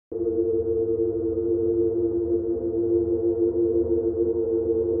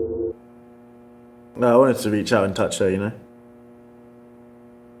No, I wanted to reach out and touch her, you know?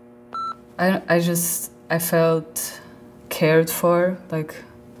 I felt cared for, like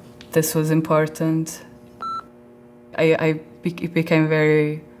this was important. I became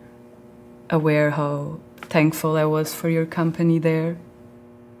very aware how thankful I was for your company there.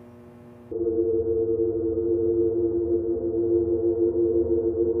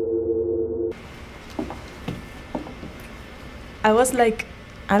 I was like,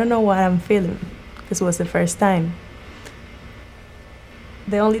 I don't know what I'm feeling, because it was the first time.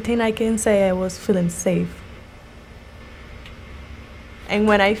 The only thing I can say, I was feeling safe. And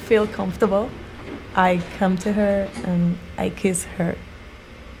when I feel comfortable, I come to her and I kiss her.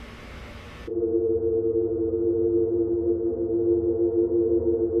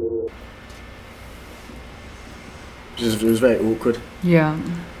 It was very awkward. Yeah.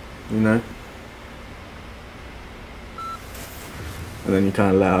 You know? And then you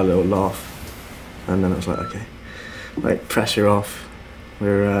kind of let out a little laugh. And then it was like, okay, like pressure off.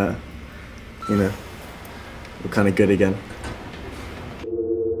 We're, you know, we're kind of good again.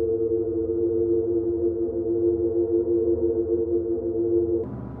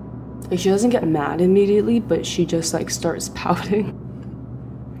 Like, she doesn't get mad immediately, but she just like starts pouting.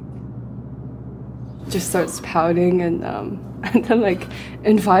 Just starts pouting and then like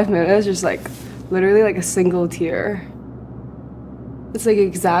in 5 minutes, just like literally like a single tear. It's like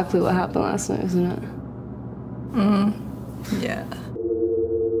exactly what happened last night, isn't it? Yeah.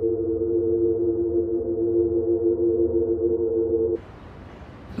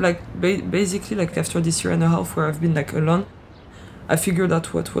 Like basically like after this year and a half where I've been like alone, I figured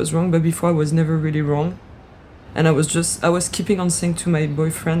out what was wrong, but before I was never really wrong. And I was keeping on saying to my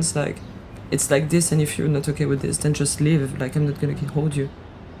boyfriends like, it's like this, and if you're not okay with this, then just leave, like I'm not gonna hold you.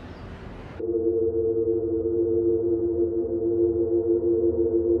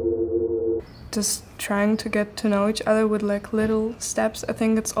 Just trying to get to know each other with like little steps. I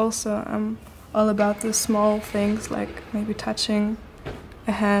think it's also all about the small things, like maybe touching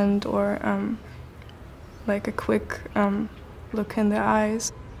a hand or like a quick look in the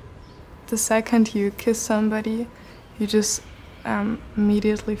eyes. The second you kiss somebody, you just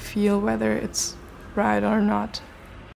immediately feel whether it's right or not.